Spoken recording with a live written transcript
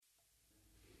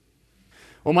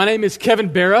Well, my name is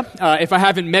Kevin Barra. If I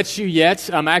haven't met you yet,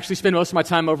 I actually spend most of my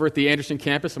time over at the Anderson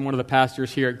campus. I'm one of the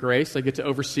pastors here at Grace. I get to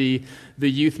oversee the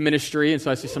youth ministry, and so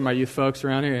I see some of my youth folks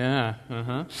around here.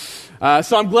 Yeah,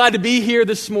 so I'm glad to be here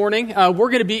this morning. We're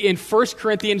going to be in 1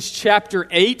 Corinthians chapter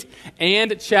 8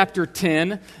 and chapter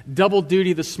 10, double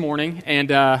duty this morning,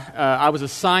 and I was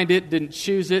assigned it, didn't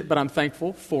choose it, but I'm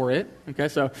thankful for it. Okay,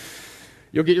 so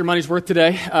you'll get your money's worth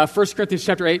today. 1 Corinthians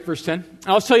chapter 8, verse 10.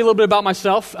 I'll tell you a little bit about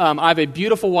myself. I have a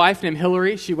beautiful wife named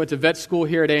Hillary. She went to vet school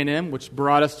here at A&M, which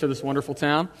brought us to this wonderful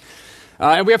town.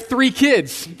 And we have 3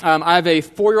 kids. I have a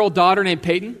 4-year-old daughter named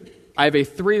Peyton. I have a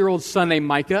 3-year-old son named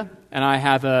Micah. And I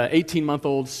have an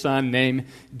 18-month-old son named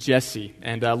Jesse.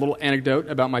 And a little anecdote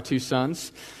about my 2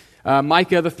 sons.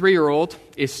 Micah, the 3-year-old,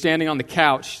 is standing on the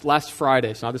couch last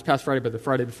Friday, so not this past Friday, but the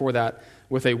Friday before that,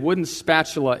 with a wooden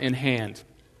spatula in hand.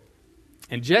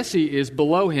 And Jesse is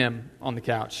below him on the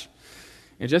couch.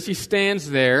 And Jesse stands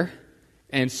there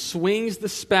and swings the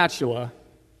spatula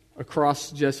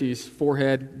across Jesse's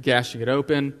forehead, gashing it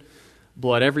open,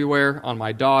 blood everywhere, on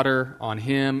my daughter, on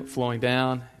him, flowing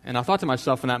down. And I thought to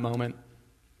myself in that moment,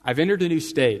 I've entered a new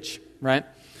stage, right?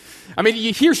 I mean,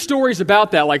 you hear stories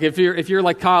about that, like if you're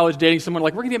like college dating someone,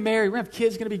 like, we're going to get married, we're going to have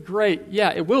kids, it's going to be great.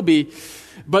 Yeah, it will be.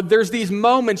 But there's these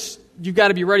moments you've got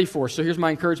to be ready for. So here's my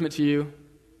encouragement to you.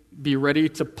 Be ready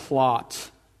to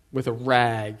plot with a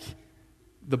rag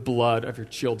the blood of your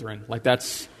children. Like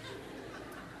that's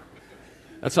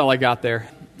all I got there.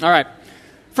 All right.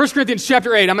 1 Corinthians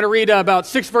chapter 8. I'm going to read about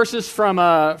 6 verses from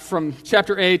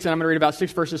chapter 8, and I'm going to read about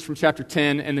 6 verses from chapter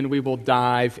 10, and then we will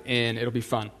dive in. It'll be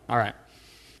fun. All right.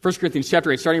 1 Corinthians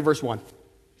chapter 8, starting in verse 1.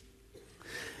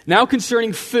 Now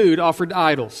concerning food offered to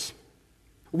idols,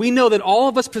 we know that all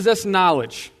of us possess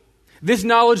knowledge. This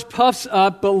knowledge puffs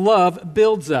up, but love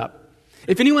builds up.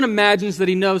 If anyone imagines that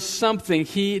he knows something,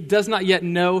 he does not yet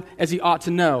know as he ought to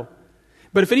know.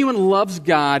 But if anyone loves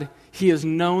God, he is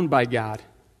known by God.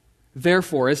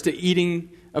 Therefore, as to eating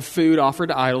of food offered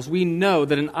to idols, we know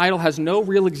that an idol has no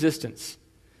real existence,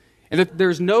 and that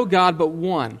there is no God but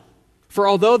one. For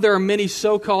although there are many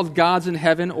so-called gods in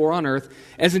heaven or on earth,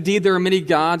 as indeed there are many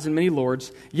gods and many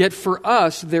lords, yet for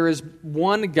us there is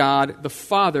one God, the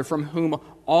Father, from whom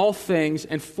all things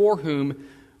and for whom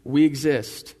we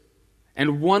exist,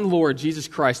 and one Lord, Jesus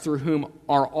Christ, through whom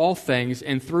are all things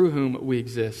and through whom we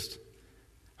exist.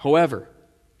 However,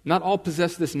 not all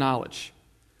possess this knowledge,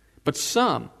 but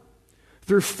some,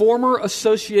 through former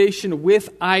association with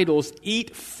idols,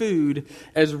 eat food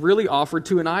as really offered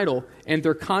to an idol, and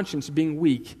their conscience, being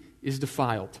weak, is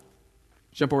defiled.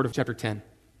 Jump over to chapter 10,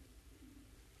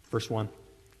 verse 1.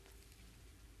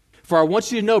 For I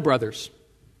want you to know, brothers,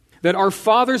 that our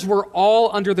fathers were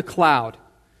all under the cloud,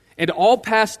 and all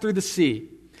passed through the sea,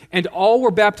 and all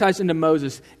were baptized into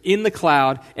Moses in the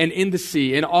cloud and in the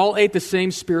sea, and all ate the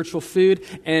same spiritual food,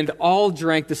 and all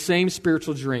drank the same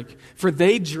spiritual drink. For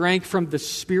they drank from the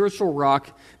spiritual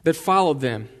rock that followed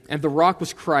them, and the rock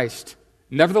was Christ.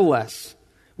 Nevertheless,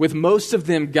 with most of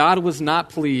them God was not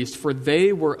pleased, for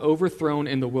they were overthrown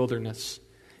in the wilderness.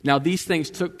 Now these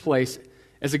things took place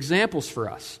as examples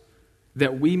for us,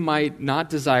 that we might not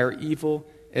desire evil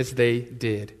as they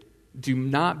did. Do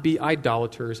not be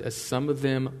idolaters as some of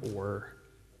them were.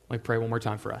 Let me pray one more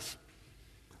time for us.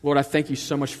 Lord, I thank you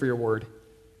so much for your word.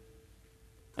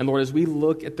 And Lord, as we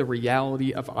look at the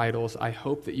reality of idols, I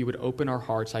hope that you would open our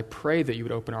hearts. I pray that you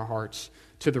would open our hearts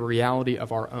to the reality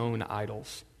of our own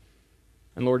idols.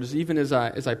 And Lord, even as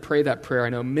I pray that prayer, I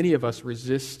know many of us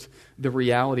resist the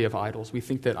reality of idols. We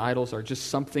think that idols are just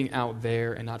something out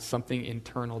there and not something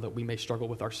internal that we may struggle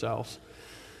with ourselves.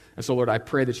 And so, Lord, I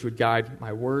pray that you would guide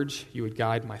my words, you would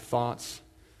guide my thoughts,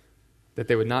 that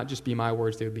they would not just be my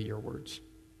words, they would be your words.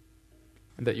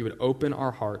 And that you would open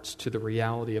our hearts to the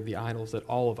reality of the idols that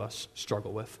all of us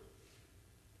struggle with.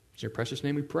 In your precious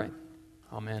name we pray.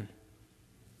 Amen.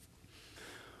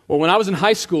 Well, when I was in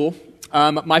high school,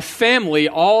 my family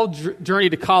all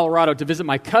journeyed to Colorado to visit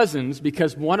my cousins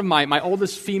because one of my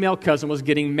oldest female cousin was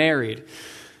getting married.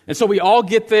 And so we all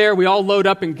get there, we all load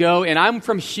up and go, and I'm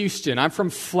from Houston, I'm from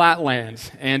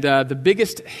Flatland, and the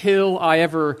biggest hill I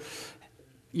ever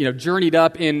journeyed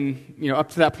up up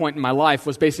to that point in my life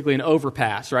was basically an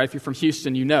overpass, right? If you're from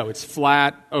Houston, you know, it's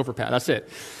flat overpass, that's it.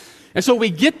 And so we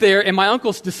get there, and my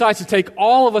uncle decides to take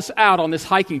all of us out on this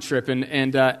hiking trip,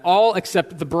 and all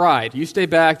except the bride. You stay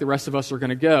back, the rest of us are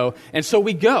going to go. And so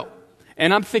we go.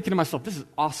 And I'm thinking to myself, this is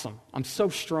awesome. I'm so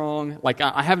strong. Like,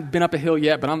 I haven't been up a hill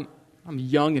yet, but I'm I'm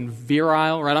young and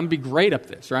virile, right? I'm going to be great up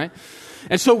this, right?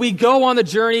 And so we go on the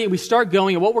journey, and we start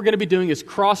going, and what we're going to be doing is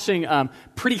crossing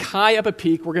pretty high up a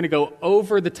peak. We're going to go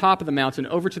over the top of the mountain,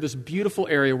 over to this beautiful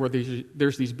area where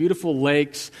there's these beautiful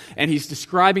lakes, and he's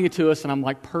describing it to us, and I'm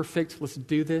like, perfect, let's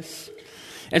do this.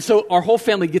 And so our whole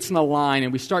family gets in a line,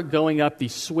 and we start going up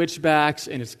these switchbacks,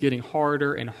 and it's getting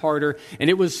harder and harder, and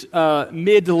it was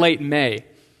mid to late May.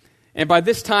 And by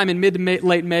this time in mid to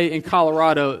late May in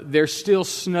Colorado, there's still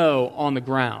snow on the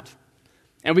ground.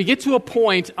 And we get to a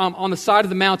point on the side of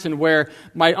the mountain where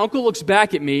my uncle looks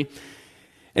back at me,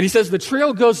 and he says, the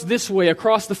trail goes this way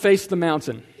across the face of the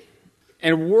mountain.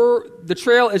 And the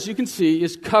trail, as you can see,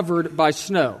 is covered by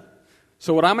snow.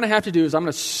 So what I'm going to have to do is I'm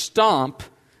going to stomp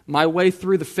my way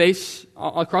through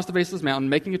across the face of this mountain,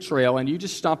 making a trail, and you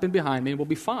just stomp in behind me, and we'll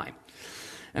be fine.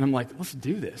 And I'm like, let's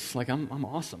do this. Like, I'm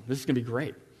awesome. This is going to be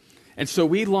great. And so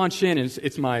we launch in, and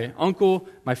it's my uncle,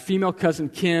 my female cousin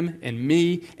Kim, and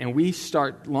me, and we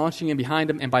start launching in behind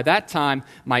him. And by that time,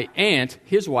 my aunt,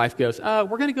 his wife, goes, we're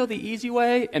going to go the easy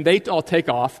way. And they all take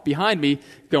off behind me,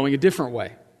 going a different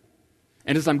way.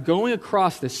 And as I'm going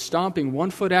across this, stomping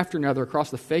one foot after another across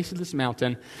the face of this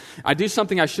mountain, I do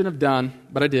something I shouldn't have done,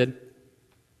 but I did.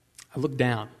 I look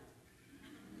down.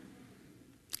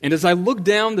 And as I look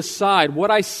down the side, what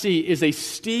I see is a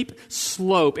steep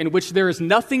slope in which there is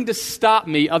nothing to stop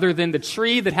me other than the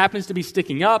tree that happens to be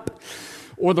sticking up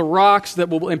or the rocks that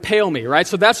will impale me, right?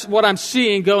 So that's what I'm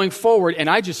seeing going forward, and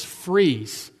I just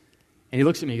freeze. And he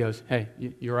looks at me and goes, hey,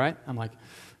 you all right? I'm like,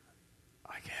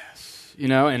 I guess,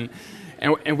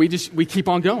 and we keep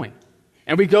on going.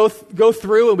 And we go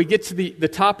through, and we get to the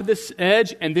top of this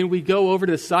edge, and then we go over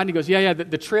to the side, and he goes,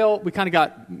 the trail, we kind of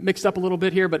got mixed up a little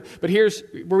bit here, but here's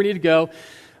where we need to go.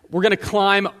 We're going to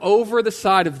climb over the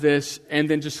side of this, and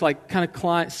then just like kind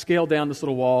of scale down this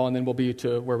little wall, and then we'll be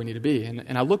to where we need to be.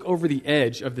 And I look over the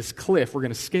edge of this cliff we're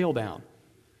going to scale down,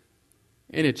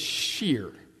 and it's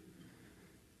sheer.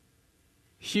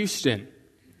 Houston,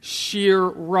 sheer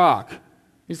rock.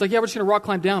 He's like, we're just going to rock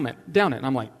climb down it. And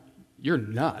I'm like, you're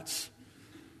nuts.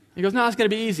 He goes, no, it's going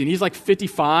to be easy. And he's like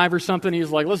 55 or something. He's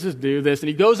like, let's just do this. And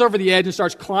he goes over the edge and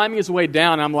starts climbing his way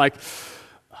down. And I'm like,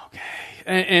 okay.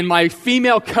 And my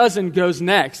female cousin goes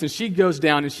next, and she goes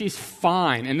down, and she's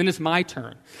fine. And then it's my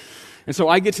turn. And so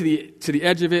I get to the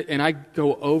edge of it, and I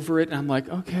go over it, and I'm like,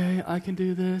 okay, I can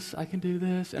do this.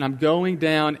 And I'm going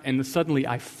down, and suddenly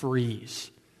I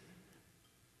freeze.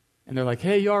 And they're like,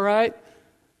 hey, you all right?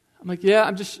 I'm like, yeah,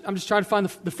 I'm just trying to find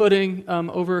the footing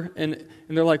over, and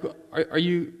they're like, are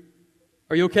you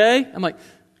okay? I'm like,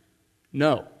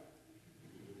 no,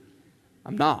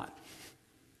 I'm not.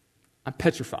 I'm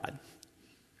petrified.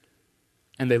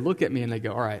 And they look at me and they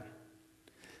go, all right,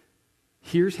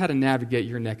 here's how to navigate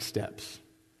your next steps.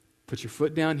 Put your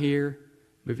foot down here,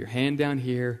 move your hand down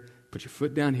here, put your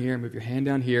foot down here, move your hand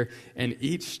down here, and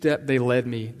each step they led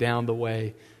me down the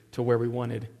way to where we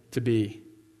wanted to be.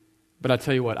 But I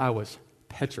tell you what, I was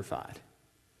petrified.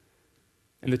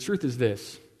 And the truth is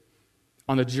this.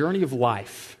 On the journey of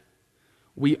life,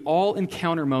 we all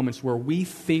encounter moments where we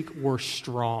think we're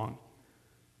strong.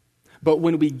 But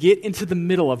when we get into the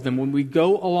middle of them, when we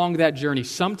go along that journey,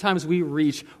 sometimes we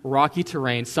reach rocky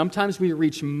terrain. Sometimes we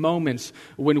reach moments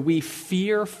when we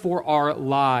fear for our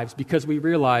lives because we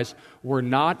realize we're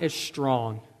not as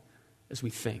strong as we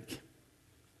think.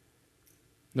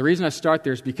 The reason I start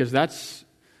there is because that's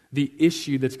the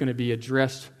issue that's going to be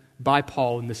addressed by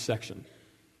Paul in this section.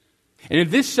 And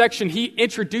in this section, he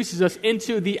introduces us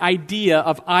into the idea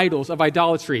of idols, of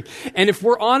idolatry. And if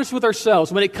we're honest with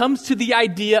ourselves, when it comes to the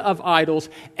idea of idols,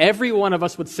 every one of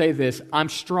us would say this: I'm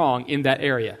strong in that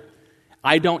area.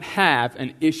 I don't have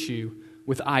an issue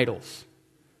with idols.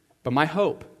 But my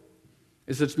hope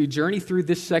is that as we journey through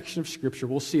this section of Scripture,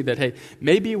 we'll see that, hey,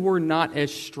 maybe we're not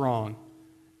as strong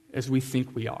as we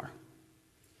think we are.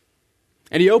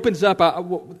 And he opens up, I'm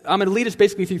going to lead us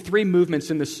basically through three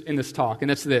movements in this talk,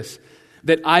 and it's this: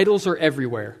 that idols are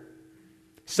everywhere.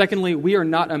 Secondly, we are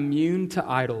not immune to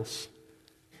idols.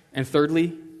 And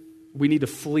thirdly, we need to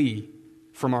flee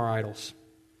from our idols.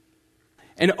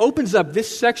 And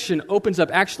this section opens up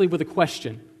actually with a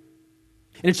question.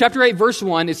 And in chapter 8, verse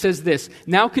 1, it says this: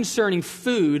 now concerning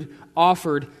food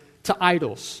offered to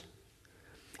idols.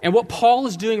 And what Paul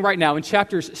is doing right now in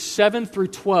chapters 7 through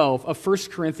 12 of 1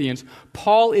 Corinthians,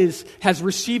 Paul has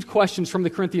received questions from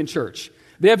the Corinthian church.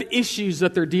 They have issues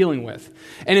that they're dealing with.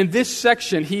 And in this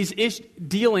section, he's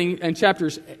dealing in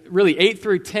chapters really 8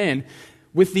 through 10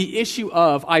 with the issue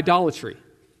of idolatry.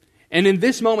 And in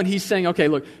this moment, he's saying, okay,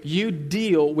 look, you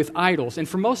deal with idols. And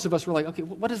for most of us, we're like, okay,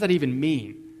 what does that even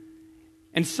mean?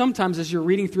 And sometimes as you're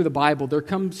reading through the Bible,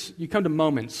 you come to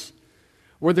moments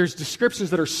where there's descriptions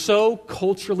that are so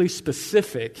culturally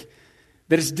specific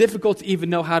that it's difficult to even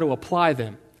know how to apply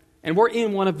them. And we're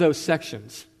in one of those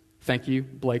sections. Thank you,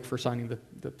 Blake, for signing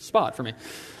the spot for me.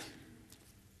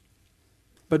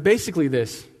 But basically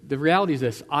the reality is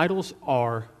this: idols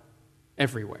are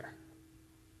everywhere.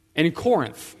 And in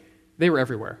Corinth, they were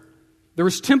everywhere. There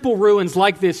was temple ruins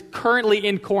like this currently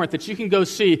in Corinth that you can go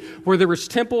see, where there was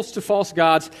temples to false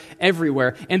gods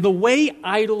everywhere. And the way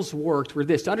idols worked were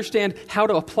this: to understand how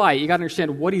to apply it, you got to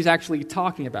understand what he's actually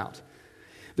talking about.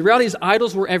 The reality is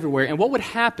idols were everywhere, and what would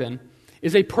happen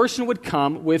is a person would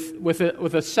come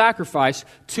with a sacrifice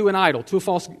to an idol,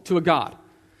 to a god.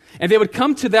 And they would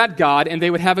come to that god, and they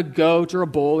would have a goat or a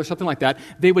bull or something like that.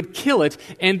 They would kill it,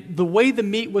 and the way the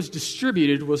meat was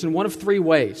distributed was in one of three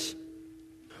ways.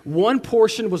 One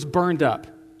portion was burned up.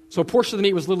 So a portion of the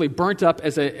meat was literally burnt up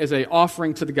as a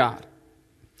offering to the god.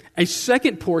 A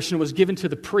second portion was given to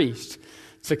the priest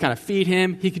to kind of feed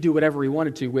him. He could do whatever he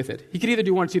wanted to with it. He could either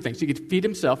do one of two things. He could feed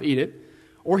himself, eat it,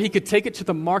 or he could take it to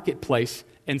the marketplace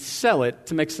and sell it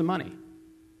to make some money.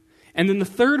 And then the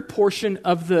third portion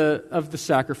of the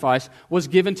sacrifice was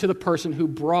given to the person who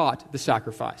brought the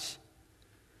sacrifice.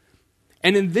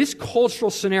 And in this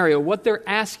cultural scenario, what they're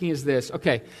asking is this: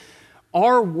 okay,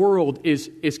 our world is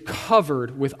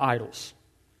covered with idols.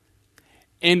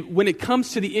 And when it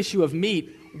comes to the issue of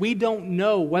meat, we don't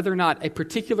know whether or not a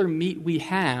particular meat we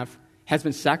have has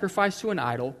been sacrificed to an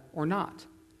idol or not.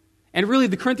 And really,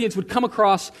 the Corinthians would come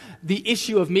across the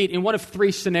issue of meat in one of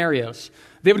three scenarios.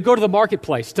 They would go to the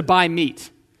marketplace to buy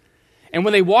meat. And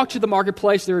when they walked to the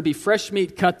marketplace, there would be fresh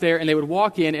meat cut there, and they would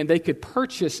walk in and they could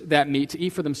purchase that meat to eat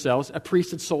for themselves. A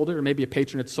priest had sold it, or maybe a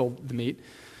patron had sold the meat.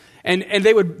 And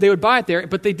they would buy it there,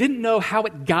 but they didn't know how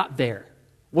it got there.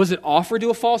 Was it offered to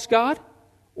a false god?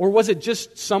 Or was it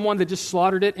just someone that just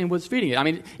slaughtered it and was feeding it? I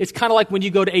mean, it's kind of like when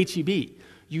you go to H-E-B.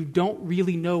 You don't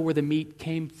really know where the meat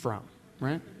came from,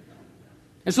 right?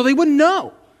 And so they wouldn't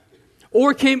know.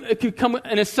 Or it could come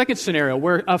in a second scenario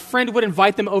where a friend would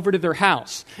invite them over to their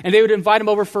house, and they would invite them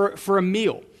over for a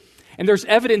meal. And there's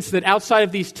evidence that outside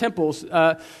of these temples,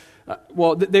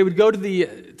 they would go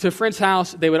to a friend's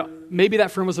house. Maybe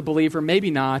that friend was a believer,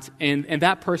 maybe not, and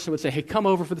that person would say, hey, come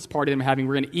over for this party that I'm having.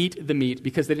 We're going to eat the meat,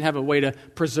 because they didn't have a way to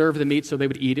preserve the meat, so they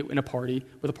would eat it with a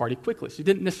party quickly. So you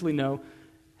didn't necessarily know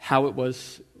how it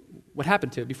was, what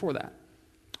happened to it before that.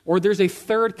 Or there's a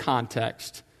third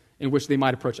context in which they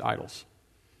might approach idols.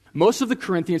 Most of the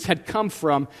Corinthians had come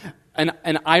from an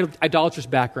idolatrous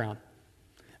background.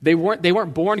 They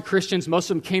weren't born Christians.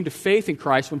 Most of them came to faith in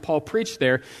Christ when Paul preached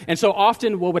there. And so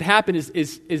often what would happen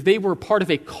is they were part of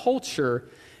a culture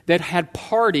that had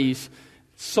parties,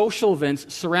 social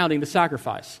events surrounding the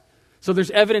sacrifice. So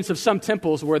there's evidence of some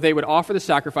temples where they would offer the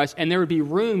sacrifice, and there would be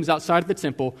rooms outside of the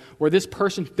temple where this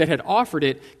person that had offered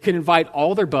it could invite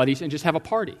all their buddies and just have a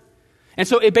party. And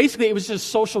so it was just a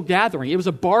social gathering. It was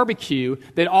a barbecue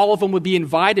that all of them would be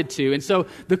invited to. And so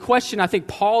the question I think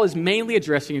Paul is mainly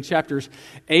addressing in chapters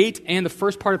 8 and the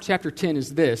first part of chapter 10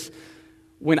 is this: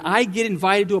 when I get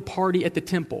invited to a party at the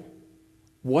temple,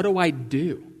 what do I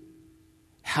do?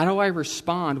 How do I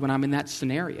respond when I'm in that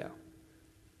scenario?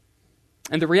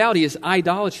 And the reality is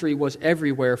idolatry was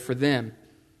everywhere for them.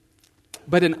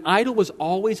 But an idol was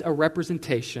always a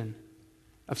representation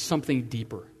of something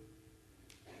deeper.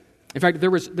 In fact,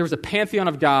 there was a pantheon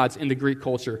of gods in the Greek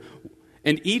culture,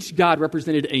 and each god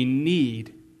represented a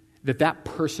need that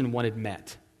person wanted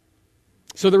met.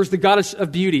 So there was the goddess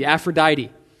of beauty,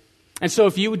 Aphrodite. And so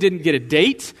if you didn't get a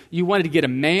date, you wanted to get a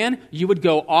man, you would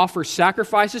go offer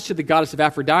sacrifices to the goddess of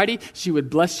Aphrodite. She would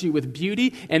bless you with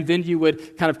beauty, and then you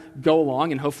would kind of go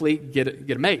along and hopefully get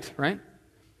a mate, right?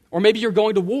 Or maybe you're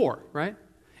going to war, right?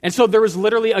 And so there was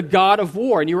literally a god of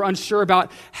war, and you were unsure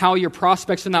about how your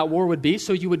prospects in that war would be,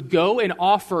 so you would go and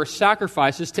offer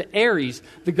sacrifices to Ares,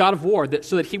 the god of war,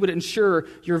 so that he would ensure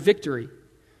your victory.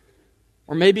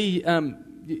 Or maybe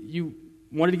you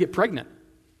wanted to get pregnant.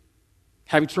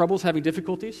 Having troubles, having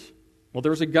difficulties? Well, there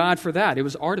was a god for that. It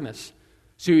was Artemis.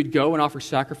 So you'd go and offer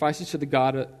sacrifices to the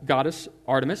goddess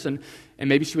Artemis, and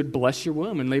maybe she would bless your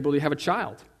womb and enable you to have a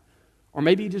child. Or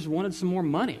maybe you just wanted some more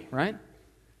money, right?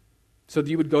 So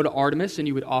you would go to Artemis and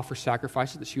you would offer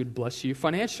sacrifices that she would bless you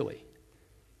financially.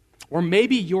 Or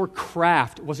maybe your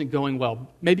craft wasn't going well.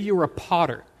 Maybe you were a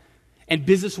potter and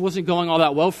business wasn't going all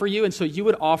that well for you, and so you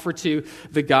would offer to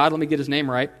the god, let me get his name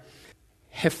right,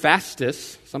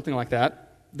 Hephaestus, something like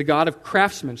that, the god of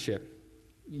craftsmanship.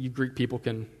 You Greek people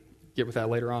can get with that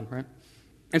later on, right?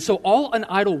 And so all an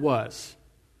idol was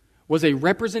a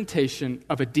representation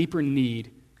of a deeper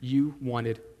need you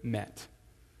wanted met.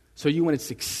 So you wanted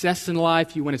success in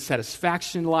life, you wanted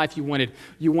satisfaction in life, you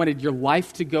wanted your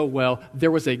life to go well.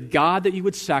 There was a God that you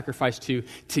would sacrifice to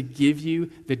give you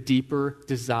the deeper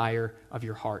desire of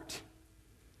your heart.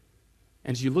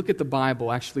 And as you look at the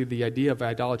Bible, actually the idea of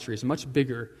idolatry is much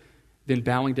bigger than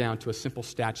bowing down to a simple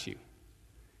statue.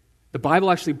 The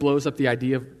Bible actually blows up the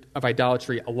idea of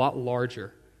idolatry a lot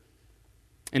larger.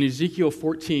 In Ezekiel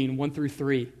 14, 1 through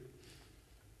 3,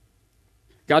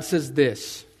 God says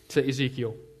this to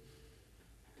Ezekiel.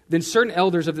 Then certain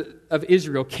elders of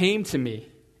Israel came to me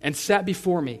and sat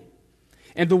before me.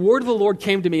 And the word of the Lord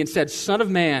came to me and said, Son of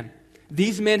man,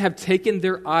 these men have taken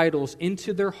their idols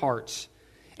into their hearts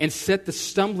and set the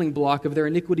stumbling block of their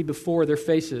iniquity before their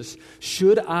faces.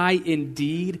 Should I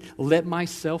indeed let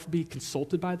myself be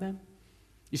consulted by them?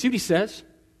 You see what he says?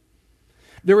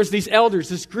 There was these elders,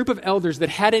 this group of elders that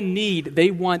had a need they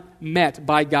want met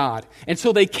by God. And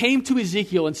so they came to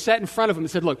Ezekiel and sat in front of him and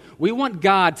said, look, we want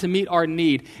God to meet our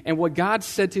need. And what God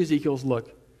said to Ezekiel is, look,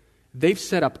 they've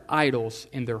set up idols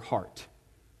in their heart.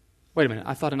 Wait a minute,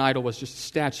 I thought an idol was just a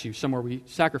statue, somewhere we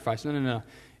sacrifice. No.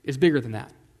 It's bigger than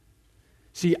that.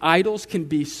 See, idols can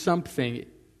be something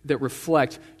that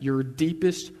reflect your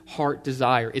deepest heart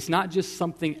desire. It's not just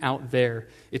something out there.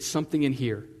 It's something in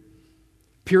here.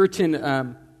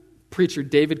 Puritan preacher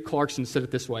David Clarkson said it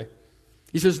this way.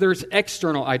 He says, there's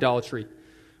external idolatry,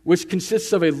 which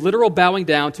consists of a literal bowing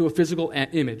down to a physical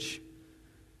image.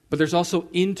 But there's also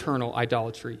internal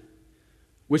idolatry,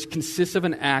 which consists of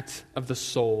an act of the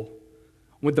soul.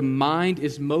 When the mind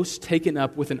is most taken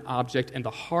up with an object and the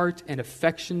heart and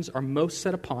affections are most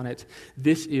set upon it,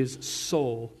 this is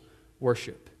soul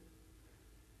worship.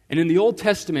 And in the Old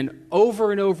Testament,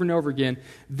 over and over and over again,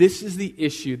 this is the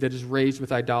issue that is raised with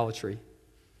idolatry.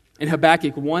 In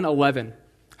Habakkuk 1:11,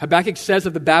 Habakkuk says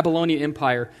of the Babylonian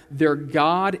Empire, their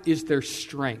God is their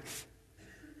strength.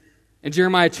 In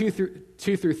Jeremiah 2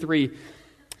 through 3,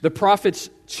 the prophets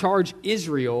charge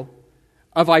Israel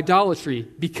of idolatry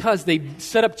because they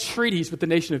set up treaties with the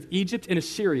nation of Egypt and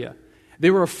Assyria. They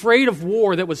were afraid of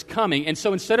war that was coming, and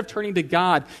so instead of turning to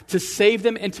God to save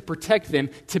them and to protect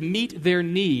them, to meet their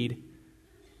need,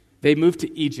 they moved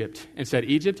to Egypt and said,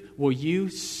 Egypt, will you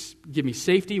give me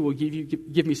safety? Will you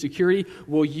give me security?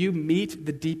 Will you meet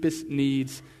the deepest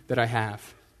needs that I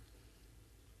have?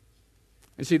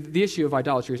 And see, the issue of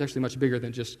idolatry is actually much bigger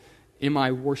than just, am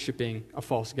I worshiping a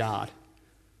false god?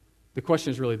 The question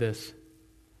is really this: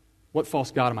 what false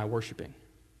god am I worshiping?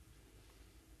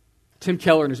 Tim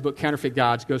Keller, in his book Counterfeit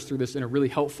Gods, goes through this in a really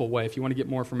helpful way. If you want to get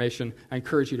more information, I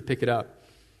encourage you to pick it up.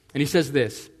 And he says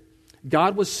this: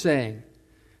 God was saying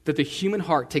that the human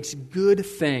heart takes good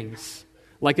things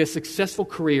like a successful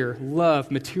career, love,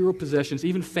 material possessions,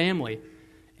 even family,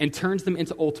 and turns them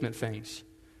into ultimate things.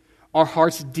 Our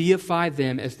hearts deify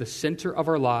them as the center of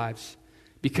our lives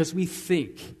because we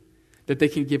think that they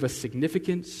can give us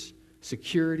significance,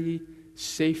 security,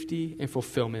 safety, and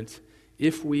fulfillment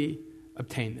if we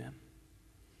obtain them.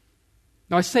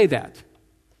 Now, I say that.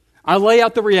 I lay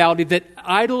out the reality that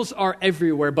idols are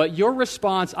everywhere, but your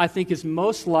response, I think, is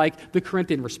most like the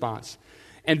Corinthian response.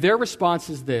 And their response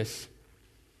is this: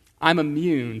 I'm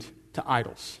immune to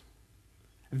idols.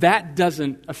 That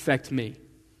doesn't affect me.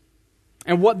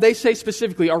 And what they say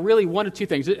specifically are really one of two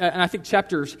things. And I think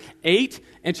chapters 8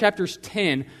 and chapters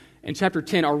 10 and chapter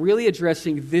 10 are really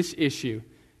addressing this issue.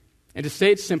 And to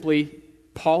say it simply,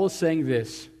 Paul is saying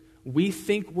this: we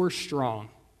think we're strong,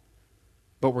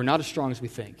 but we're not as strong as we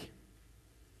think.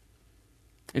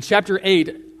 In chapter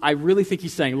 8, I really think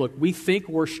he's saying, look, we think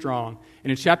we're strong.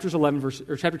 And in chapter 10,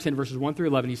 verses 1 through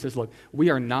 11, he says, look, we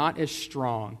are not as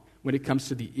strong when it comes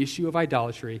to the issue of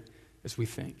idolatry as we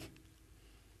think.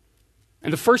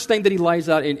 And the first thing that he lays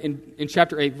out in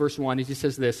chapter 8, verse 1, is he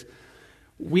says this: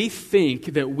 we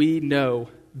think that we know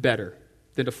better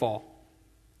than to fall.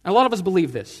 And a lot of us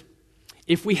believe this.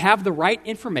 If we have the right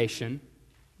information,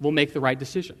 we'll make the right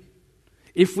decision.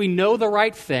 If we know the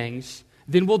right things,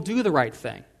 then we'll do the right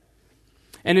thing.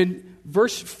 And in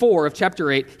verse 4 of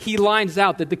chapter 8, he lines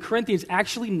out that the Corinthians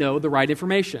actually know the right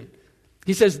information.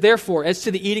 He says, therefore, as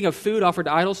to the eating of food offered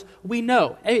to idols, we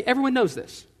know, everyone knows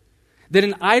this, that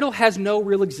an idol has no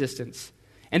real existence,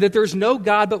 and that there's no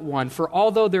God but one. For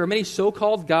although there are many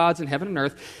so-called gods in heaven and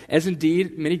earth, as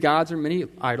indeed many gods or many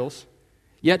idols,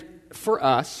 yet for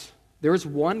us there is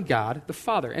one God, the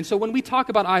Father. And so when we talk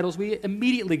about idols, we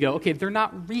immediately go, okay, they're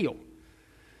not real.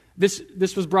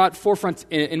 This was brought forefront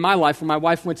in my life when my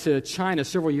wife went to China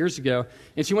several years ago,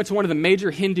 and she went to one of the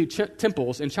major Hindu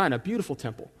temples in China, a beautiful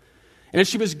temple. And as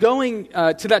she was going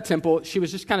to that temple, she was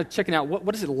just kind of checking out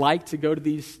what is it like to go to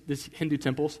these Hindu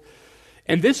temples.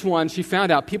 And this one, she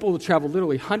found out people would travel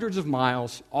literally hundreds of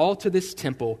miles all to this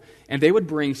temple, and they would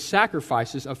bring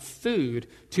sacrifices of food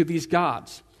to these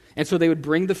gods. And so they would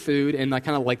bring the food and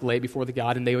kind of lay before the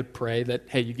god, and they would pray that,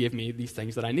 hey, you give me these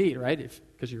things that I need, right?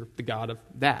 Because you're the god of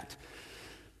that.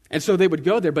 And so they would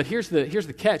go there, but here's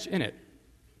the catch in it.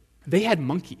 They had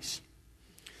monkeys.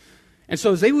 And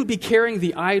so as they would be carrying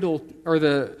the idol, or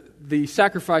the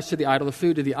sacrifice to the idol, the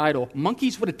food to the idol,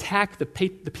 monkeys would attack the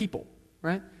people,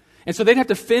 right? And so they'd have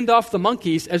to fend off the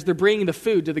monkeys as they're bringing the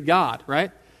food to the god,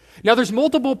 right? Now, there's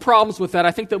multiple problems with that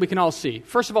I think that we can all see.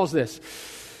 First of all is this.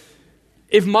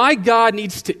 If my God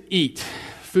needs to eat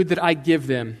food that I give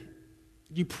them,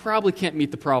 you probably can't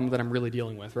meet the problem that I'm really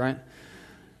dealing with, right?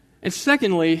 And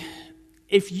secondly,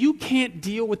 if you can't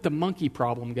deal with the monkey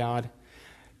problem, God,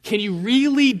 can you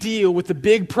really deal with the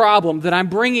big problem that I'm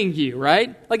bringing you,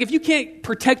 right? Like if you can't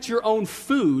protect your own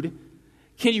food,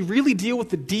 can you really deal with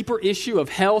the deeper issue of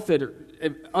health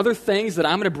and other things that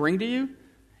I'm going to bring to you?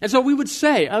 And so we would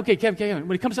say, okay, Kevin,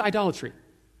 when it comes to idolatry,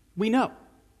 we know.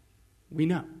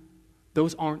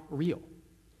 Those aren't real.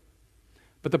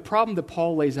 But the problem that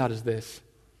Paul lays out is this.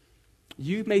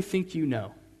 You may think you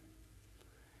know,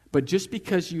 but just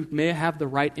because you may have the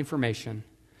right information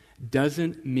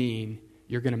doesn't mean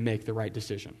you're going to make the right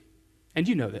decision. And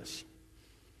you know this.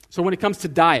 So when it comes to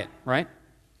diet, right,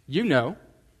 you know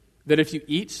that if you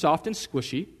eat soft and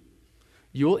squishy,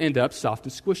 you'll end up soft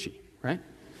and squishy, right?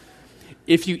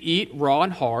 If you eat raw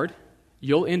and hard,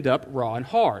 you'll end up raw and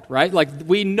hard, right? Like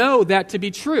we know that to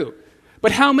be true.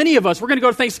 But how many of us, we're going to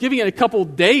go to Thanksgiving in a couple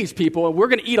days, people, and we're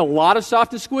going to eat a lot of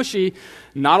soft and squishy,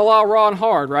 not a lot of raw and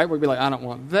hard, right? We'll be like, I don't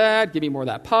want that, give me more of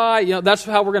that pie. You know, that's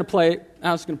how it's going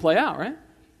to play out, right?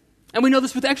 And we know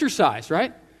this with exercise,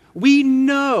 right? We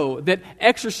know that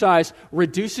exercise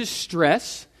reduces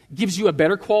stress, gives you a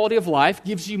better quality of life,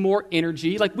 gives you more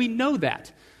energy. Like, we know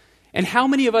that. And how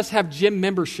many of us have gym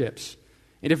memberships?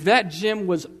 And if that gym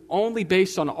was only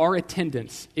based on our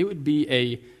attendance, it would be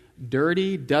a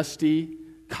dirty, dusty,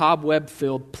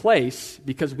 cobweb-filled place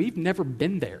because we've never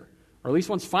been there. Or at least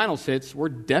once finals hits, we're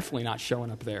definitely not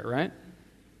showing up there, right?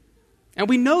 And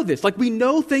we know this. Like, we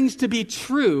know things to be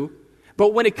true,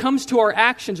 but when it comes to our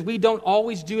actions, we don't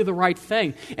always do the right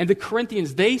thing. And the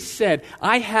Corinthians, they said,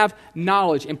 I have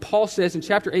knowledge. And Paul says in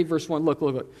chapter 8, verse 1,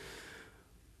 look.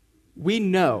 We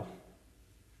know,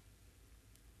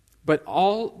 but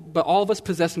all of us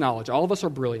possess knowledge. All of us are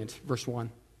brilliant, verse 1.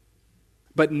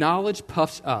 But knowledge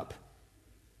puffs up,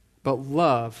 but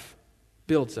love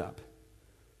builds up.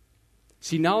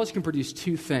 See, knowledge can produce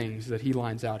two things that he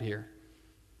lines out here.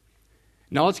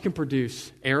 Knowledge can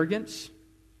produce arrogance,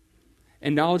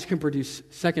 and knowledge can produce,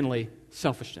 secondly,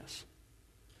 selfishness.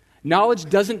 Knowledge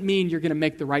doesn't mean you're going to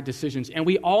make the right decisions. And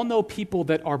we all know people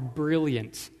that are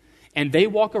brilliant, and they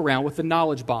walk around with the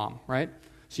knowledge bomb, right?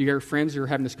 So you got friends who are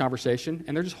having this conversation,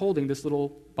 and they're just holding this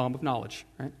little bomb of knowledge,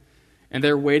 right? And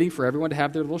they're waiting for everyone to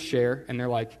have their little share, and they're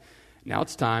like, now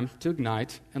it's time to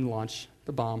ignite and launch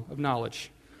the bomb of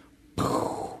knowledge.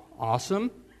 Awesome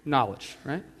knowledge,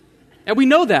 right? And we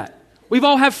know that. We've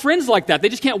all have friends like that. They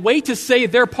just can't wait to say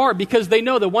their part because they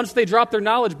know that once they drop their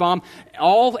knowledge bomb,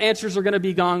 all answers are going to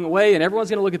be gone away and everyone's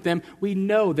going to look at them. We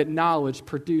know that knowledge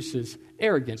produces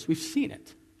arrogance. We've seen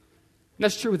it. And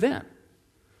that's true with them.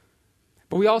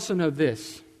 But we also know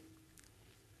this,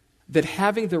 that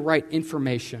having the right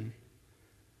information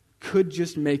could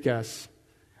just make us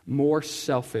more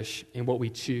selfish in what we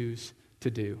choose to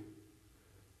do.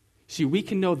 See, we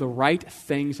can know the right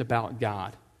things about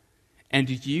God and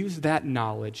use that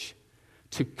knowledge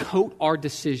to coat our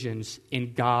decisions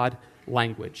in God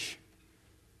language.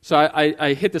 So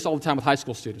I hit this all the time with high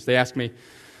school students. They ask me,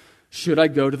 should I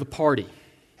go to the party?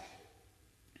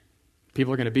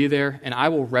 People are going to be there, and I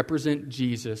will represent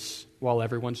Jesus while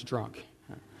everyone's drunk.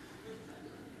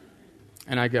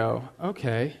 And I go,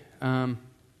 okay,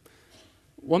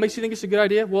 what makes you think it's a good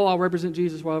idea? Well, I'll represent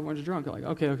Jesus while everyone's drunk. I'm like,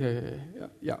 okay,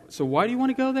 yeah. So why do you want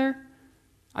to go there?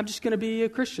 I'm just going to be a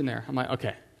Christian there. I'm like,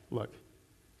 okay, look,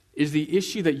 is the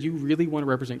issue that you really want to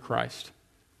represent Christ?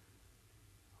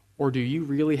 Or do you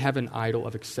really have an idol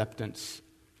of acceptance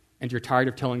and you're tired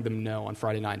of telling them no on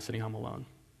Friday night and sitting home alone?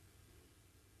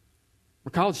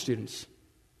 We're college students.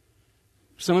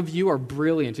 Some of you are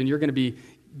brilliant and you're going to be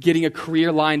getting a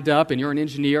career lined up and you're an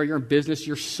engineer, you're in business,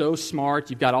 you're so smart,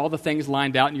 you've got all the things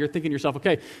lined out and you're thinking to yourself,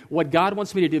 okay, what God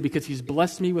wants me to do because he's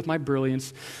blessed me with my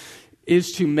brilliance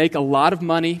is to make a lot of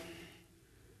money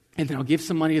and then I'll give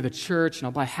some money to the church and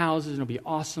I'll buy houses and it'll be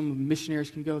awesome.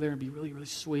 Missionaries can go there and be really, really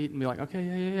sweet and be like, okay,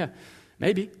 yeah,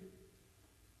 maybe.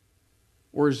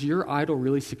 Or is your idol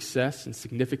really success and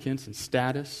significance and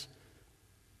status?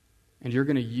 And you're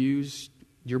going to use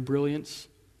your brilliance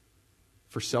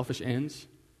for selfish ends,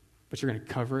 but you're going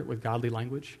to cover it with godly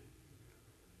language?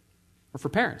 Or for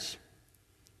parents,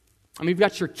 I mean, you've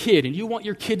got your kid, and you want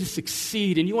your kid to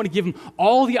succeed, and you want to give them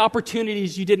all the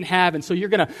opportunities you didn't have, and so you're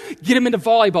going to get them into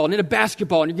volleyball and into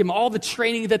basketball, and you give them all the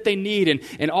training that they need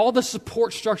and all the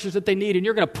support structures that they need, and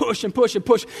you're going to push and push and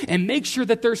push and make sure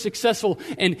that they're successful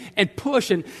and push,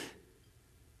 and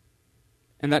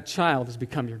that child has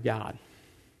become your God.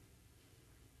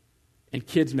 And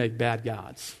kids make bad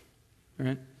gods,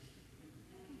 right?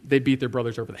 They beat their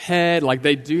brothers over the head, like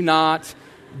they do not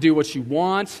do what you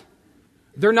want.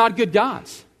 They're not good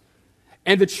gods.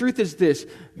 And the truth is this,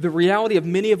 the reality of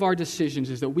many of our decisions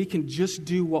is that we can just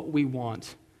do what we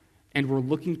want, and we're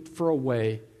looking for a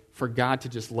way for God to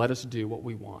just let us do what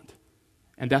we want.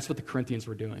 And that's what the Corinthians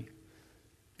were doing.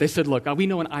 They said, look, we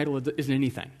know an idol isn't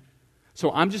anything. So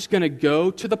I'm just going to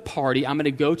go to the party, I'm going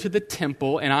to go to the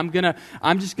temple, and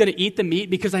I'm just going to eat the meat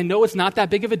because I know it's not that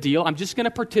big of a deal. I'm just going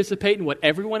to participate in what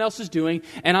everyone else is doing,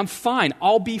 and I'm fine.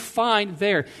 I'll be fine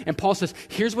there. And Paul says,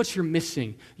 here's what you're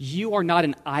missing. You are not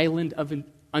an island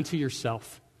unto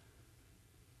yourself.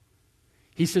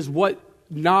 He says what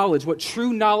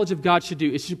true knowledge of God should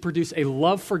do is to produce a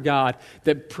love for God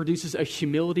that produces a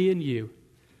humility in you.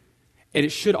 And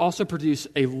it should also produce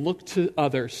a look to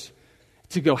others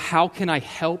to go, how can I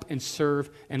help and serve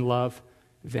and love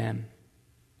them?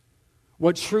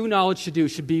 What true knowledge should do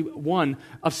should be one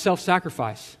of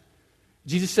self-sacrifice.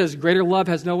 Jesus says, greater love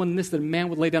has no one than this, that a man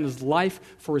would lay down his life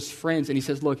for his friends. And he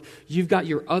says, look, you've got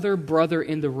your other brother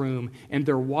in the room, and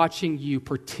they're watching you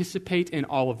participate in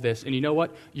all of this. And you know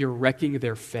what? You're wrecking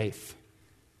their faith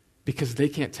because they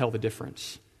can't tell the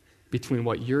difference between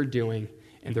what you're doing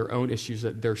and their own issues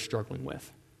that they're struggling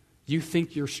with. You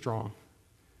think you're strong.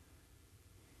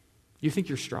 You think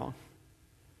you're strong.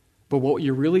 But what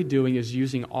you're really doing is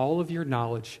using all of your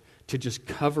knowledge to just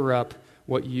cover up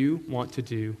what you want to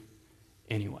do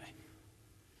anyway.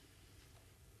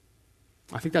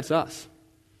 I think that's us.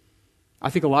 I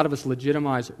think a lot of us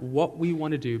legitimize what we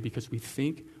want to do because we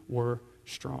think we're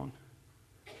strong.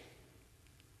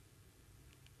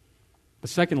 But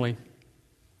secondly,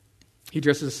 he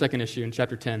addresses a second issue in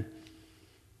chapter 10,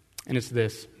 and it's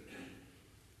this,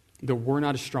 that we're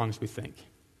not as strong as we think.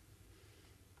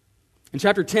 In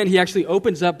chapter 10, he actually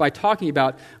opens up by talking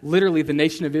about literally the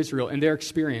nation of Israel and their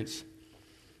experience.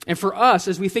 And for us,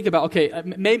 as we think about, okay,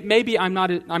 maybe I'm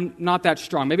not that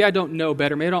strong. Maybe I don't know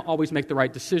better. Maybe I don't always make the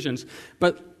right decisions.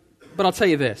 But I'll tell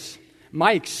you this.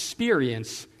 My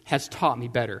experience has taught me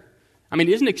better. I mean,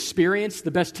 isn't experience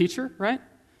the best teacher, right?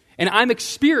 And I'm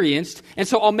experienced, and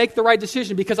so I'll make the right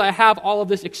decision because I have all of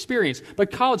this experience. But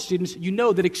college students, you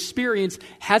know that experience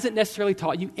hasn't necessarily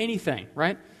taught you anything,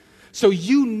 right? So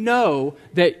you know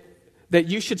that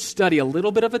you should study a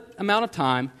little bit of an amount of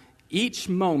time each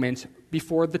moment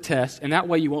before the test, and that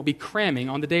way you won't be cramming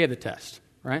on the day of the test,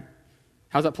 right?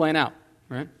 How's that playing out,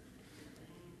 right?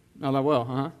 Not that well,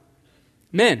 huh?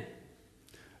 Men,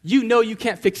 you know you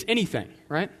can't fix anything,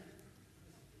 right?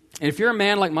 And if you're a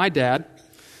man like my dad,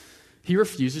 he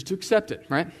refuses to accept it,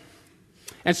 right?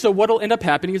 And so what'll end up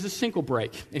happening is a sink will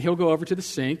break, and he'll go over to the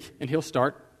sink, and he'll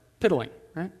start piddling,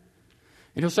 right?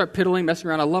 And he'll start piddling, messing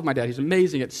around. I love my dad. He's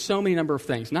amazing at so many number of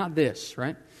things. Not this,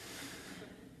 right?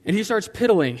 And he starts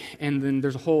piddling, and then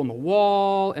there's a hole in the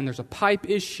wall, and there's a pipe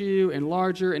issue, and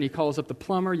larger, and he calls up the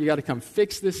plumber. You got to come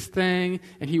fix this thing.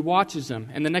 And he watches him.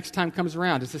 And the next time comes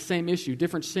around, it's the same issue,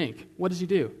 different sink. What does he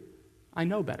do? I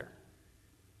know better.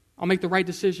 I'll make the right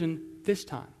decision this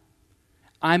time.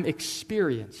 I'm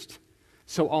experienced,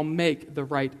 so I'll make the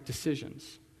right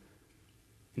decisions.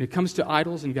 When it comes to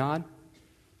idols and God,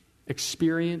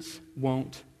 experience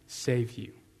won't save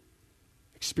you.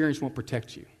 Experience won't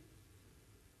protect you.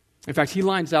 In fact, he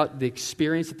lines out the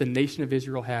experience that the nation of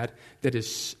Israel had that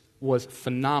was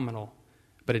phenomenal,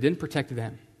 but it didn't protect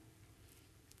them.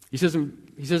 He says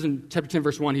in chapter 10,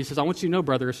 verse 1, he says, I want you to know,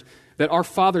 brothers, that our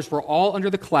fathers were all under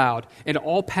the cloud and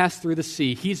all passed through the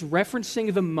sea. He's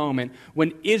referencing the moment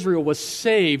when Israel was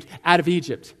saved out of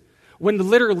Egypt. When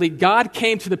literally God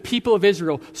came to the people of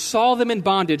Israel, saw them in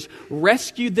bondage,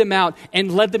 rescued them out,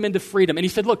 and led them into freedom. And he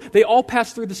said, look, they all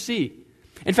passed through the sea.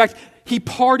 In fact, he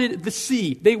parted the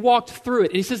sea. They walked through it.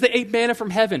 And he says they ate manna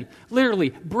from heaven. Literally,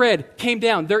 bread came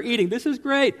down. They're eating. This is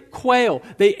great. Quail.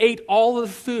 They ate all of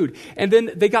the food. And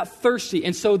then they got thirsty.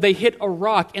 And so they hit a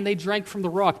rock and they drank from the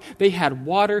rock. They had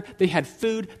water. They had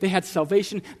food. They had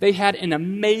salvation. They had an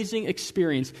amazing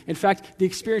experience. In fact, the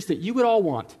experience that you would all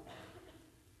want.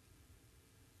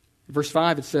 Verse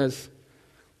 5, it says,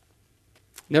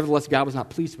 nevertheless, God was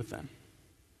not pleased with them.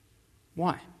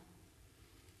 Why?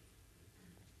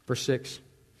 Verse 6,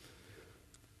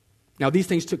 Now these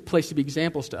things took place to be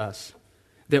examples to us,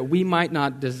 that we might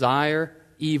not desire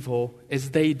evil as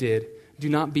they did. Do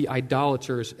not be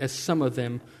idolaters as some of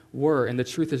them were. And the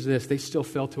truth is this, they still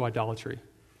fell to idolatry.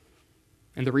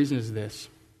 And the reason is this,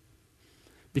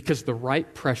 because the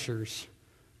right pressures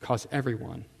cause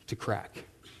everyone to crack.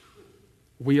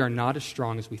 We are not as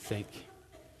strong as we think.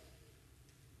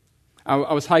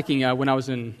 I was hiking when I was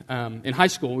in high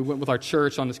school. We went with our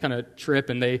church on this kind of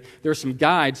trip, and there were some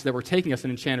guides that were taking us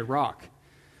in Enchanted Rock.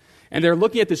 And they're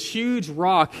looking at this huge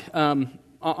rock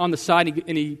on the side,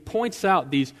 and he points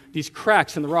out these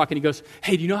cracks in the rock, and he goes,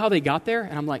 "Hey, do you know how they got there?"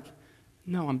 And I'm like,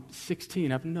 "No, I'm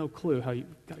 16. I have no clue how you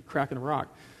got a crack in a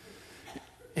rock."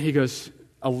 And he goes,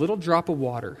 "A little drop of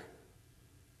water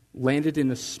landed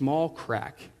in a small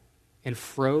crack and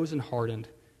froze and hardened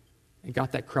and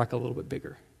got that crack a little bit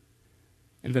bigger.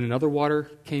 And then another water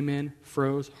came in,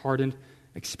 froze, hardened,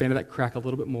 expanded that crack a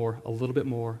little bit more, a little bit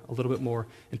more, a little bit more,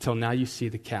 until now you see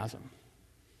the chasm."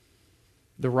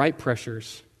 The right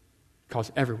pressures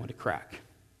cause everyone to crack.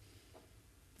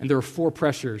 And there were 4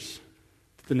 pressures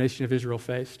that the nation of Israel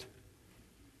faced.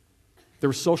 There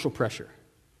was social pressure.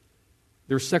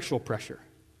 There was sexual pressure.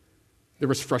 There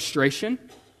was frustration.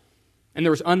 And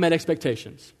there was unmet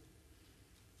expectations.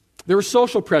 There was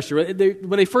social pressure.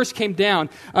 When they first came down,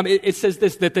 it says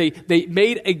this, that they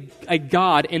made a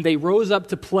god and they rose up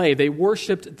to play. They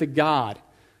worshipped the god.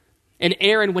 And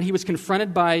Aaron, when he was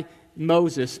confronted by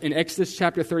Moses in Exodus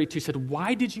chapter 32, said,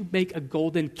 "Why did you make a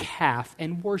golden calf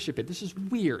and worship it? This is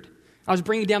weird. I was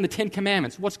bringing down the 10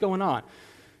 Commandments. What's going on?"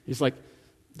 He's like,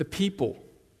 "The people,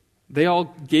 they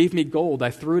all gave me gold.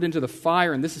 I threw it into the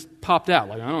fire and this has popped out."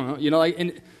 Like, I don't know.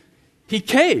 And he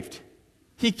caved.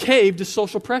 He caved to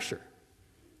social pressure.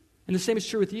 And the same is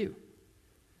true with you.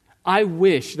 I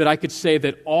wish that I could say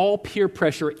that all peer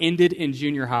pressure ended in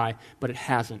junior high, but it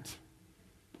hasn't.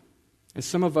 And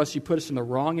some of us, you put us in the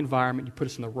wrong environment, you put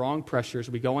us in the wrong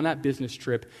pressures, we go on that business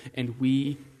trip, and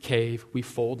we cave, we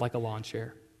fold like a lawn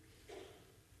chair.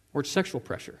 Or it's sexual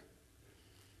pressure.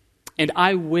 And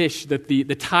I wish that the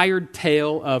tired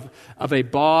tale of a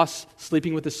boss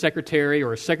sleeping with a secretary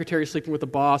or a secretary sleeping with a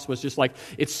boss was just like,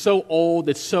 it's so old,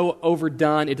 it's so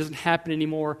overdone, it doesn't happen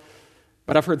anymore.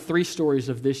 But I've heard 3 stories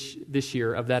of this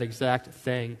year of that exact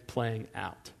thing playing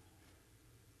out.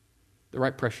 The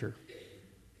right pressure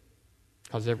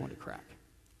causes everyone to crack.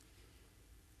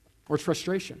 Or it's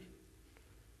frustration.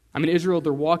 I mean, Israel,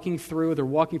 they're walking through the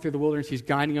wilderness, he's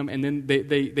guiding them, and then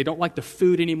they don't like the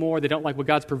food anymore, they don't like what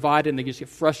God's provided, and they just get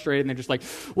frustrated, and they're just like,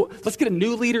 well, let's get a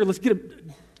new leader, let's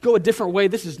go a different way,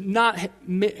 this is not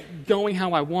going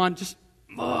how I want,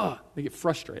 they get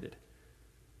frustrated.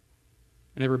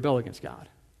 And they rebel against God.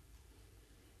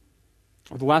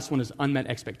 Or the last one is unmet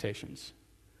expectations.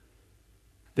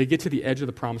 They get to the edge of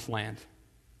the promised land.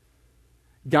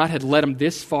 God had led them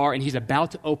this far, and he's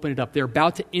about to open it up. They're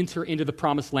about to enter into the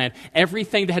promised land.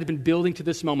 Everything that had been building to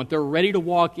this moment, they're ready to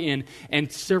walk in,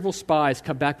 and several spies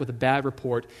come back with a bad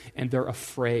report, and they're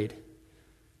afraid.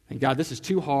 And God, this is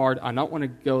too hard. I don't want to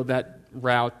go that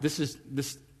route.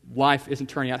 This life isn't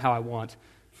turning out how I want.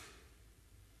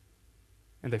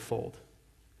 And they fold.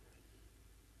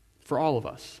 For all of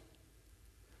us,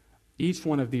 each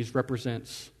one of these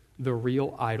represents the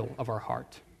real idol of our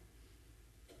heart.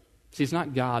 See, it's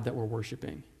not God that we're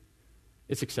worshiping.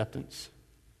 It's acceptance.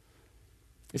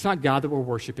 It's not God that we're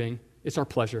worshiping. It's our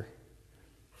pleasure.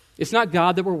 It's not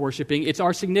God that we're worshiping. It's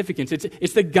our significance.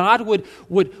 It's that God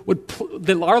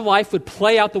that our life would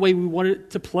play out the way we want it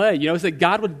to play. It's that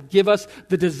God would give us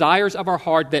the desires of our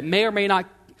heart that may or may not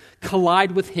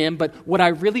collide with Him, but what I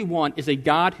really want is a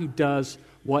God who does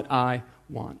what I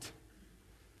want.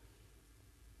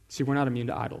 See, we're not immune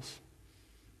to idols.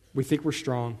 We think we're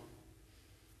strong,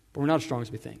 but we're not as strong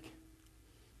as we think.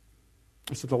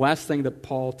 And so the last thing that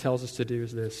Paul tells us to do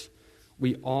is this.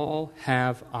 We all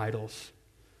have idols.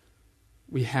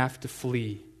 We have to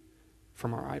flee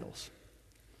from our idols.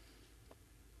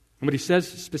 And what he says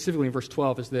specifically in verse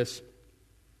 12 is this.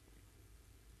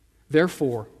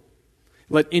 Therefore,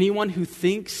 let anyone who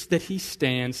thinks that he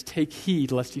stands take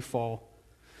heed lest he fall.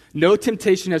 No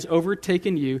temptation has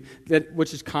overtaken you that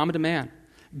which is common to man.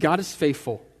 God is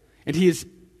faithful, and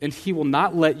He will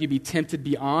not let you be tempted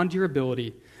beyond your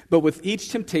ability, but with each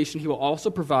temptation He will also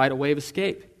provide a way of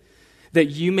escape, that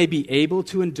you may be able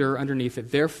to endure underneath it.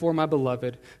 Therefore, my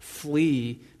beloved,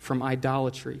 flee from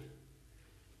idolatry.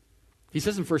 He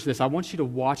says in verse this, I want you to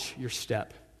watch your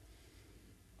step.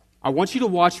 I want you to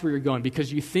watch where you're going,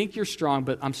 because you think you're strong,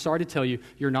 but I'm sorry to tell you,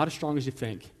 you're not as strong as you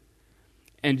think.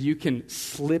 And you can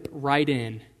slip right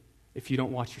in if you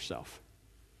don't watch yourself.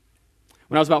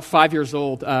 When I was about 5 years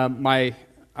old, my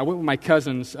I went with my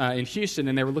cousins in Houston,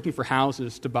 and they were looking for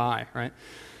houses to buy, right?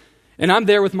 And I'm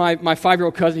there with my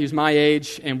 5-year-old cousin who's my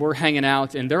age, and we're hanging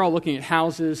out, and they're all looking at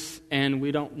houses, and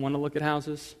we don't want to look at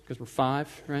houses because we're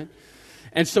 5, right?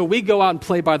 And so we go out and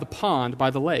play by the pond, by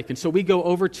the lake. And so we go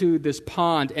over to this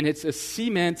pond, and it's a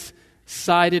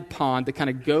cement-sided pond that kind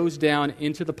of goes down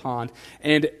into the pond.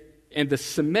 And the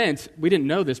cement, we didn't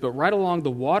know this, but right along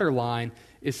the water line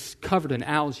is covered in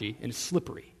algae and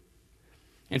slippery.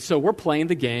 And so we're playing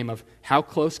the game of how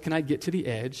close can I get to the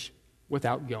edge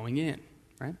without going in,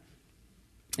 right?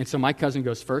 And so my cousin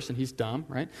goes first, and he's dumb,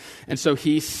 right? And so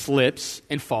he slips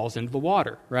and falls into the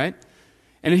water, right?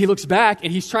 And then he looks back,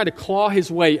 and he's trying to claw his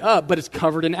way up, but it's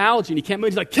covered in algae, and he can't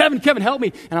move. He's like, Kevin, help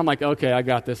me. And I'm like, okay, I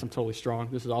got this. I'm totally strong.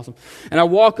 This is awesome. And I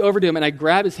walk over to him, and I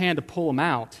grab his hand to pull him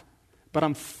out, but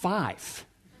I'm 5.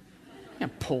 I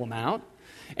can't pull him out.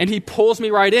 And he pulls me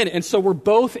right in. And so we're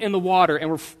both in the water, and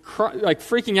we're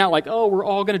freaking out like, oh, we're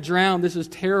all going to drown. This is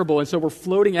terrible. And so we're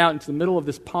floating out into the middle of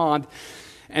this pond.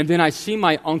 And then I see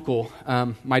my uncle,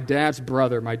 my dad's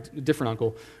brother, my different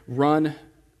uncle,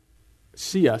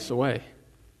 see us away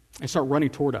and start running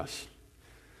toward us,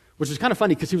 which is kind of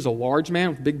funny because he was a large man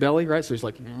with a big belly, right? So he's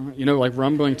like, like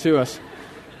rumbling to us,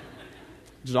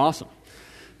 which is awesome.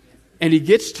 And he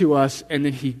gets to us, and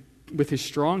then he, with his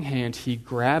strong hand, he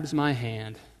grabs my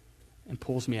hand and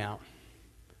pulls me out.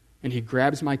 And he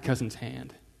grabs my cousin's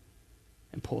hand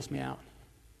and pulls me out.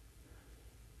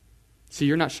 See,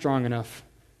 you're not strong enough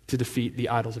to defeat the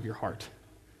idols of your heart.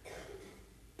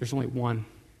 There's only one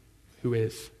who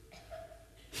is.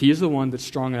 He is the one that's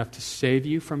strong enough to save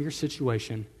you from your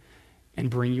situation and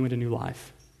bring you into new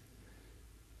life.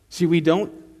 See, we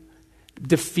don't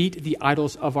defeat the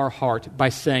idols of our heart by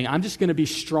saying, I'm just going to be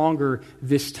stronger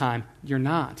this time. You're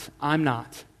not. I'm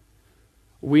not.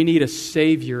 We need a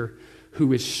Savior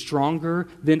who is stronger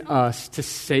than us to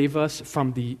save us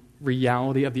from the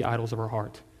reality of the idols of our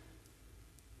heart.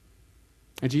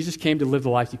 And Jesus came to live the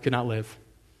life you could not live.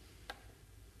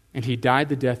 And he died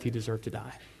the death he deserved to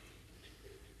die.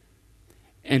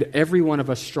 And every one of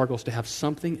us struggles to have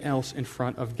something else in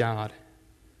front of God.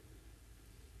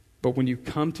 But when you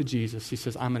come to Jesus, he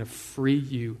says, I'm going to free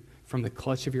you from the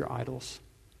clutch of your idols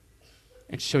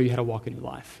and show you how to walk in your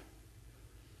life.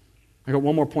 I got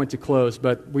one more point to close,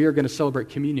 but we are going to celebrate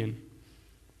communion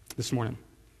this morning.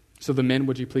 So the men,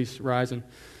 would you please rise and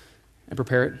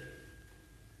prepare it?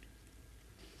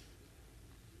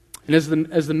 And as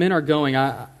the men are going,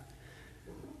 I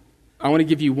want to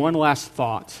give you one last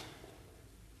thought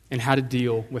in how to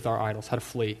deal with our idols, how to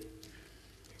flee.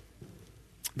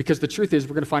 Because the truth is,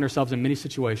 we're going to find ourselves in many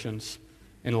situations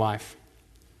in life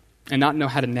and not know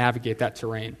how to navigate that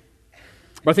terrain.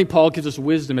 But I think Paul gives us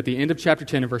wisdom at the end of chapter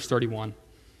 10 and verse 31.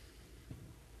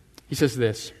 He says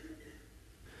this,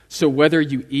 so whether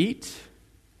you eat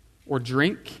or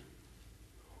drink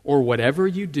or whatever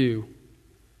you do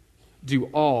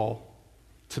all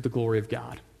to the glory of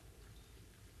God.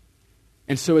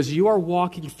 And so as you are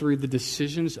walking through the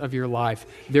decisions of your life,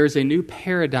 there is a new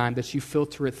paradigm that you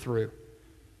filter it through.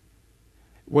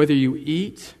 Whether you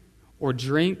eat or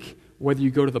drink, whether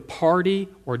you go to the party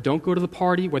or don't go to the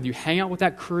party, whether you hang out with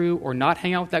that crew or not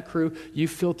hang out with that crew, you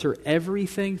filter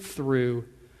everything through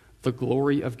the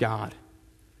glory of God.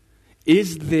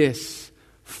 Is this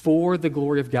for the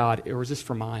glory of God, or is this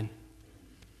for mine?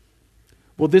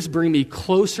 Will this bring me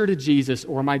closer to Jesus,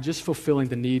 or am I just fulfilling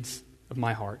the needs of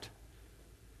my heart?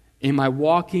 Am I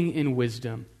walking in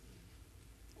wisdom,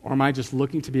 or am I just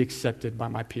looking to be accepted by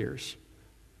my peers?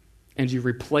 And you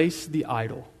replace the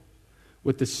idol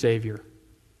with the Savior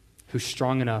who's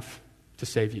strong enough to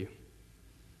save you.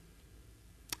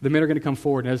 The men are going to come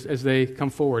forward, and as they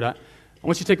come forward, I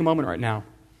want you to take a moment right now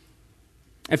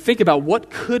and think about what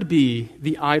could be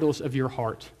the idols of your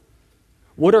heart.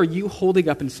 What are you holding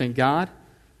up and saying, God,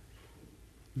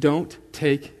 don't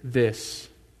take this.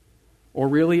 Or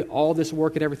really, all this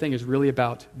work and everything is really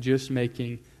about just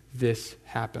making this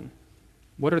happen.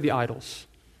 What are the idols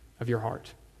of your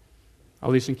heart? I'll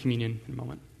lead us in communion in a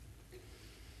moment.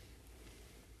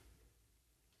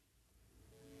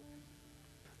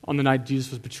 On the night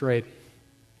Jesus was betrayed,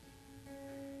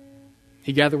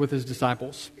 he gathered with his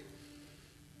disciples.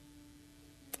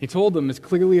 He told them as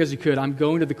clearly as he could, I'm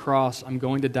going to the cross, I'm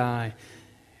going to die,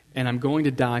 and I'm going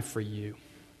to die for you.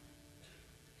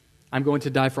 I'm going to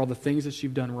die for all the things that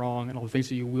you've done wrong and all the things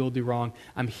that you will do wrong.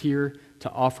 I'm here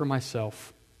to offer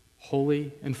myself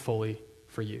wholly and fully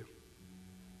for you.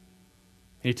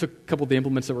 And he took a couple of the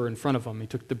implements that were in front of him. He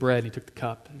took the bread, he took the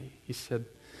cup, and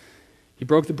he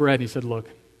broke the bread and he said, look,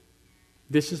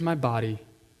 this is my body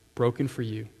broken for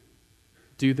you.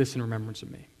 Do this in remembrance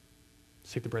of me.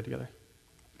 Let's take the bread together.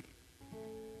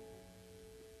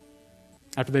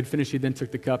 After they'd finished, he then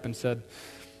took the cup and said,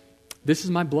 "This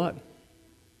is my blood.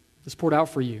 It's poured out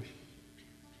for you.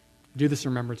 Do this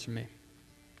in remembrance of me."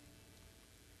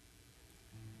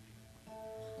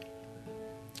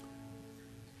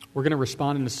 We're going to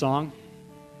respond in the song.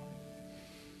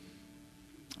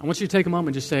 I want you to take a moment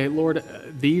and just say, "Lord,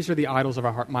 these are the idols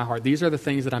of my heart. These are the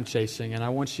things that I'm chasing." And I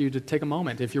want you to take a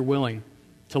moment, if you're willing,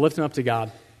 to lift them up to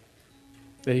God,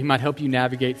 that he might help you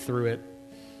navigate through it.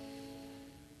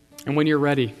 And when you're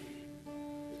ready,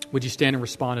 would you stand and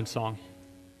respond in song?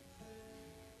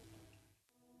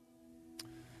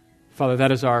 Father,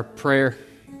 that is our prayer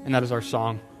and that is our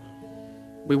song.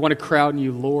 We want to crown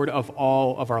you Lord of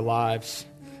all of our lives.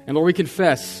 And Lord, we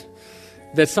confess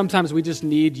that sometimes we just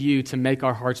need you to make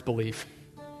our hearts believe.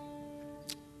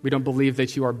 We don't believe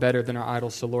that you are better than our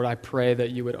idols. So Lord, I pray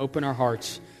that you would open our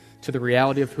hearts to the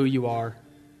reality of who you are,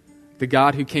 the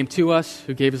God who came to us,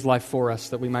 who gave his life for us,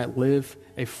 that we might live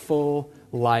a full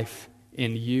life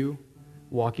in you,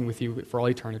 walking with you for all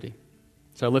eternity.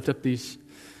 So I lift up these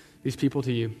people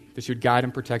to you, that you would guide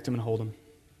them, protect them, and hold them.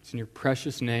 It's in your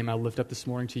precious name I lift up this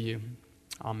morning to you.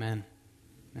 Amen.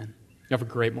 Amen. You have a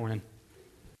great morning.